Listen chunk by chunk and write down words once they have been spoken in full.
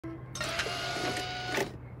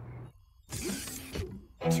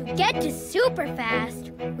To get to super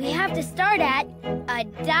fast, we have to start at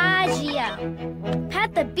adagio.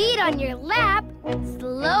 Pat the beat on your lap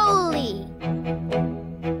slowly.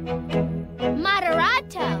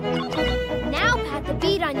 Moderato. Now pat the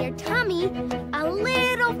beat on your tummy a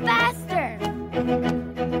little faster.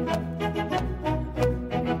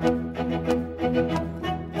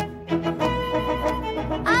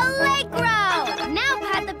 Allegro. Now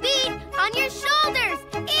pat the beat on your shoulders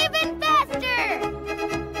even faster.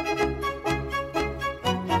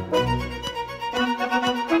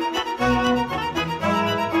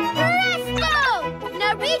 Presto!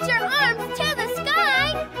 Now reach your arms to the sky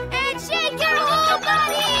and shake your whole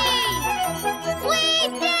body! We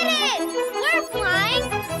did it! We're flying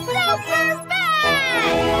super fast!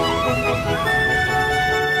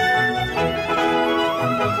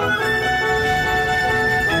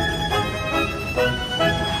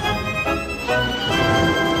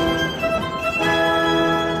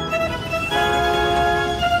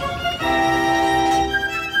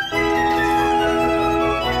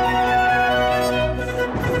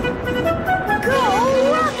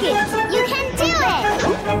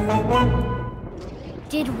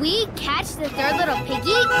 Did we catch the third little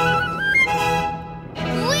piggy?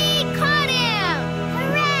 We caught him!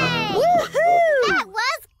 Hooray! Woohoo! That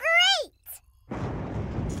was great!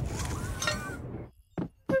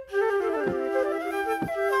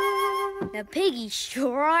 The piggies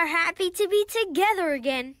sure are happy to be together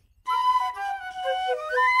again.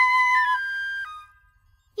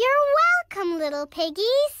 You're welcome, little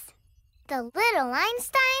piggies. The little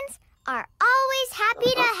Einsteins are always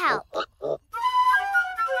happy to help.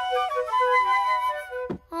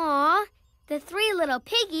 Aw, the three little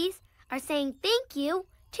piggies are saying thank you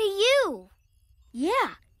to you.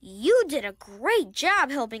 Yeah, you did a great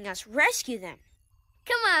job helping us rescue them.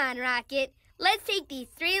 Come on, Rocket. Let's take these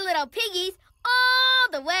three little piggies all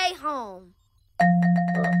the way home.